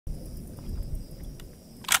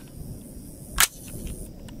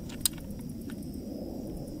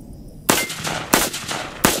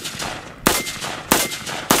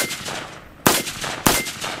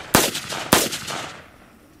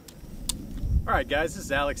Alright guys, this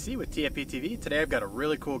is Alex C with TFBTV. Today I've got a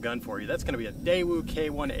really cool gun for you. That's going to be a Daewoo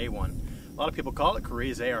K1A1. A lot of people call it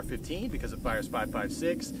Korea's AR15 because it fires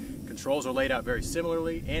 5.56. Controls are laid out very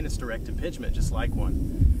similarly, and it's direct impingement just like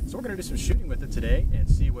one. So we're going to do some shooting with it today and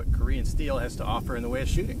see what Korean steel has to offer in the way of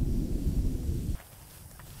shooting.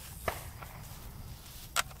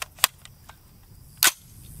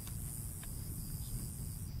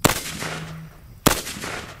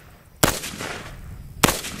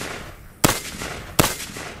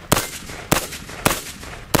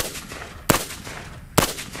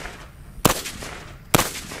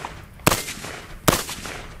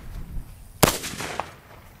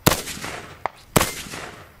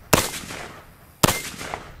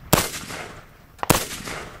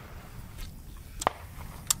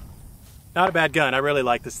 Not a bad gun, I really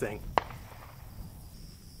like this thing.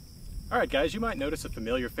 Alright guys, you might notice a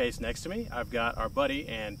familiar face next to me. I've got our buddy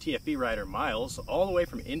and TFB rider Miles all the way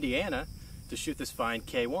from Indiana to shoot this fine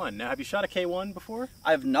K1. Now, have you shot a K1 before?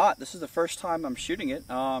 I have not. This is the first time I'm shooting it.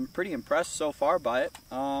 I'm pretty impressed so far by it.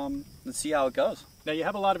 Let's see how it goes. Now, you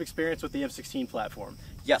have a lot of experience with the M16 platform.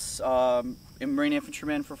 Yes, I'm a Marine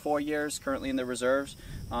infantryman for 4 years, currently in the reserves.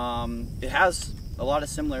 It has a lot of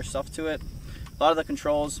similar stuff to it. A lot of the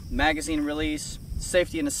controls, magazine release,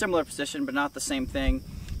 safety in a similar position, but not the same thing.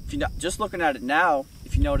 If you just looking at it now,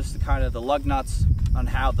 if you notice the kind of the lug nuts on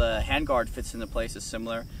how the handguard fits into place is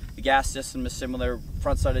similar. The gas system is similar.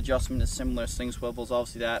 Front side adjustment is similar. Sling swivels,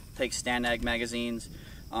 obviously that takes Stanag magazines,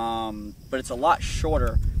 but it's a lot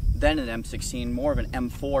shorter than an M16, more of an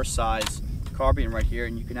M4 size carbine right here,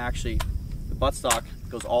 and you can actually, the buttstock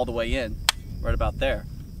goes all the way in, right about there.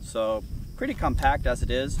 So pretty compact as it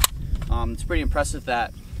is. It's pretty impressive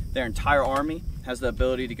that their entire army has the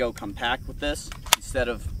ability to go compact with this. Instead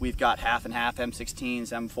of, we've got half and half M16s,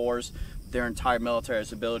 M4s, their entire military has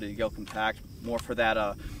the ability to go compact, more for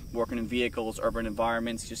that working in vehicles, urban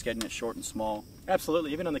environments, just getting it short and small.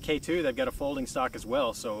 Absolutely, even on the K2 they've got a folding stock as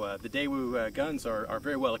well, so the Daewoo guns are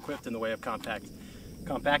very well equipped in the way of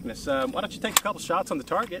compactness. Why don't you take a couple shots on the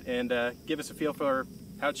target and give us a feel for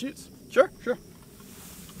how it shoots? Sure.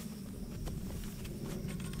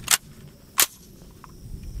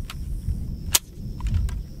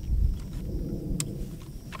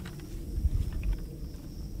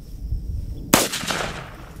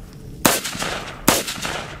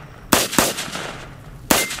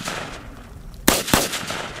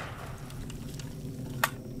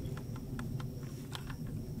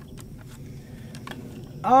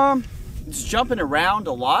 It's jumping around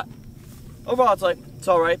a lot. Overall, it's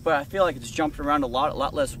all right, but I feel like it's jumping around a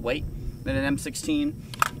lot less weight than an M16.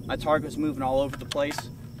 My target was moving all over the place,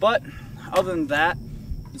 but other than that,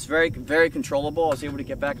 it's very controllable. I was able to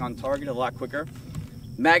get back on target a lot quicker.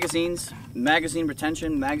 Magazines, magazine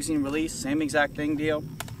retention, magazine release, same exact thing deal.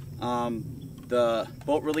 The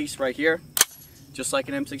bolt release right here, just like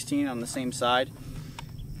an M16 on the same side.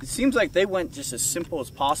 It seems like they went just as simple as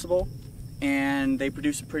possible, and they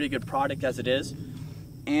produce a pretty good product as it is.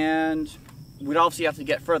 And we'd obviously have to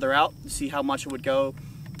get further out to see how much it would go,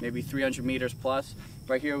 maybe 300 meters plus.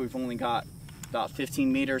 Right here we've only got about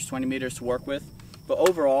 15 meters, 20 meters to work with. But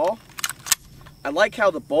overall, I like how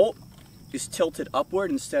the bolt is tilted upward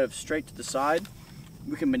instead of straight to the side.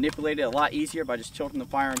 We can manipulate it a lot easier by just tilting the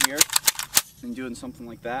firearm here and doing something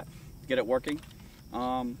like that to get it working.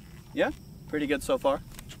 Yeah, pretty good so far.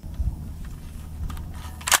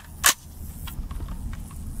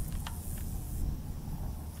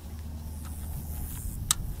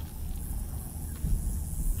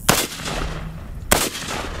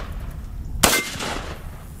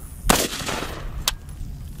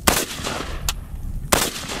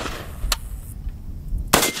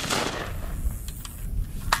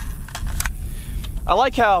 I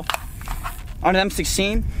like how on an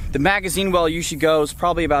M16, the magazine well usually goes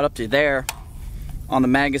probably about up to there on the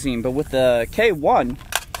magazine, but with the K1,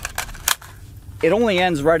 it only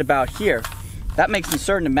ends right about here. That makes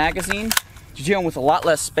inserting a magazine, you're dealing with a lot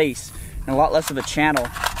less space and a lot less of a channel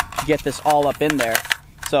to get this all up in there.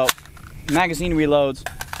 So magazine reloads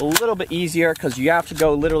a little bit easier because you have to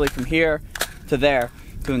go literally from here to there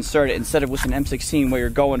to insert it, instead of with an M16 where you're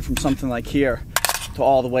going from something like here to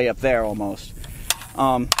all the way up there almost.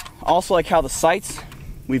 Also like how the sights,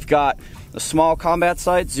 we've got a small combat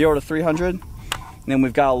sight, 0 to 300, and then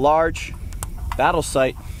we've got a large battle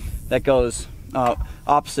sight that goes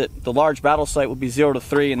opposite. The large battle sight will be 0 to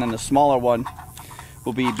 3, and then the smaller one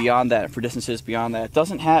will be beyond that, for distances beyond that. It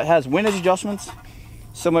doesn't has windage adjustments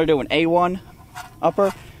similar to an A1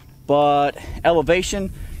 upper, but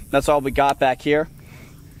elevation, that's all we got back here,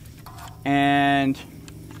 and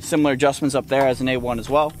similar adjustments up there as an A1 as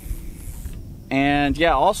well. And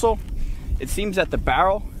yeah, also it seems that the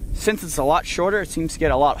barrel, since it's a lot shorter, it seems to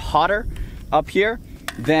get a lot hotter up here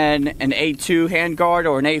than an A2 handguard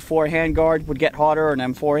or an A4 handguard would get hotter, or an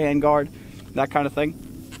M4 handguard, that kind of thing.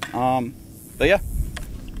 But yeah.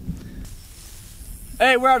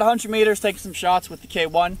 Hey, we're at 100 meters taking some shots with the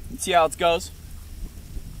K1. Let's see how it goes.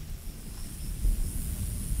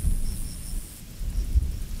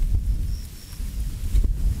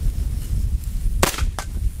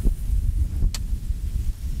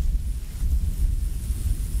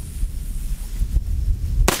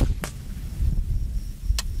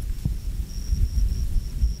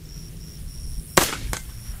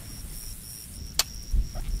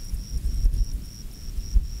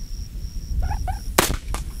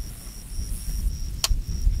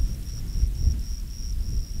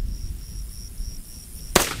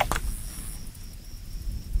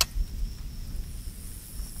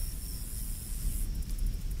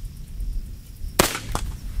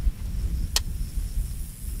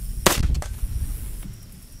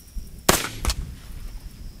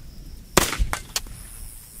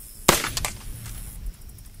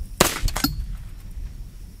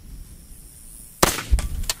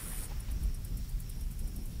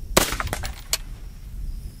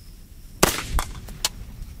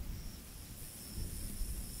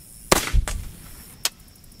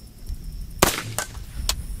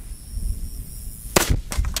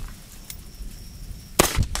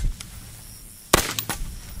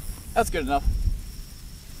 That's good enough.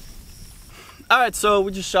 Alright, so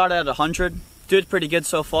we just shot at 100. Did pretty good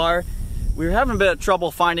so far. We were having a bit of trouble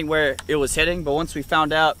finding where it was hitting, but once we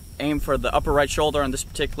found out, aim for the upper right shoulder on this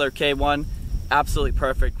particular K1, absolutely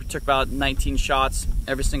perfect. We took about 19 shots.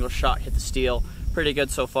 Every single shot hit the steel. Pretty good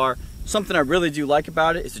so far. Something I really do like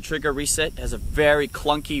about it is the trigger reset. It has a very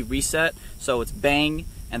clunky reset, so it's bang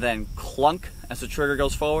and then clunk as the trigger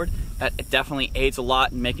goes forward. That it definitely aids a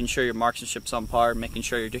lot in making sure your marksmanship's on par, making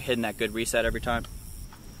sure you're hitting that good reset every time.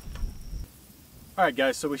 Alright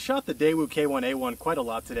guys, so we shot the Daewoo K1A1 quite a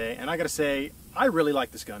lot today, and I gotta say, I really like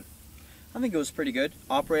this gun. I think it was pretty good.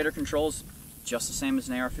 Operator controls just the same as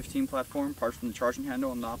an AR15 platform, apart from the charging handle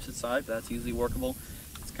on the opposite side, but that's easily workable.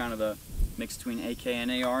 It's kind of a mix between AK and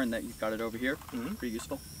AR, and that you've got it over here. Pretty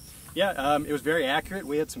useful. Yeah, it was very accurate.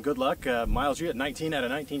 We had some good luck. Miles, you had 19 out of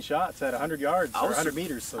 19 shots at 100 yards or 100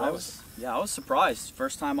 meters. So that was... Yeah, I was surprised.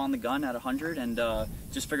 First time on the gun at 100, and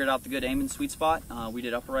just figured out the good aim and sweet spot. We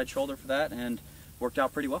did upper right shoulder for that, and worked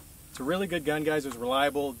out pretty well. It's a really good gun, guys. It was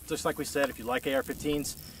reliable. Just like we said, if you like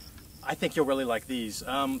AR-15s, I think you'll really like these.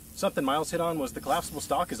 Something Miles hit on was the collapsible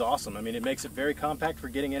stock is awesome. I mean, it makes it very compact for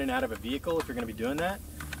getting in and out of a vehicle if you're going to be doing that.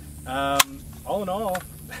 All in all,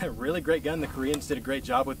 really great gun. The Koreans did a great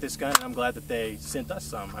job with this gun, and I'm glad that they sent us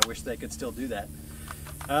some. I wish they could still do that.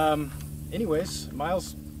 Anyways,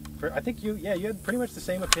 Miles, I think you had pretty much the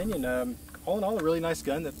same opinion. All in all, a really nice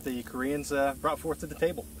gun that the Koreans brought forth to the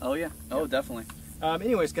table. Oh yeah, oh definitely.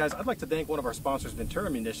 Anyways, guys, I'd like to thank one of our sponsors,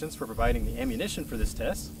 Ventura Munitions, for providing the ammunition for this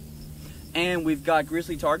test. And we've got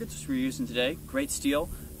Grizzly targets, which we're using today. Great steel,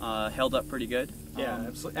 held up pretty good.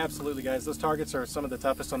 Yeah, absolutely, guys. Those targets are some of the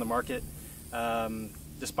toughest on the market.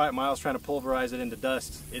 Despite Miles trying to pulverize it into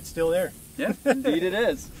dust, it's still there. Yeah, indeed it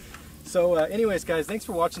is. So anyways, guys, thanks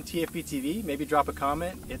for watching TFBTV. Maybe drop a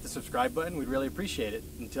comment, hit the subscribe button. We'd really appreciate it.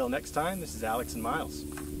 Until next time, this is Alex and Miles.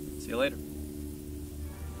 See you later.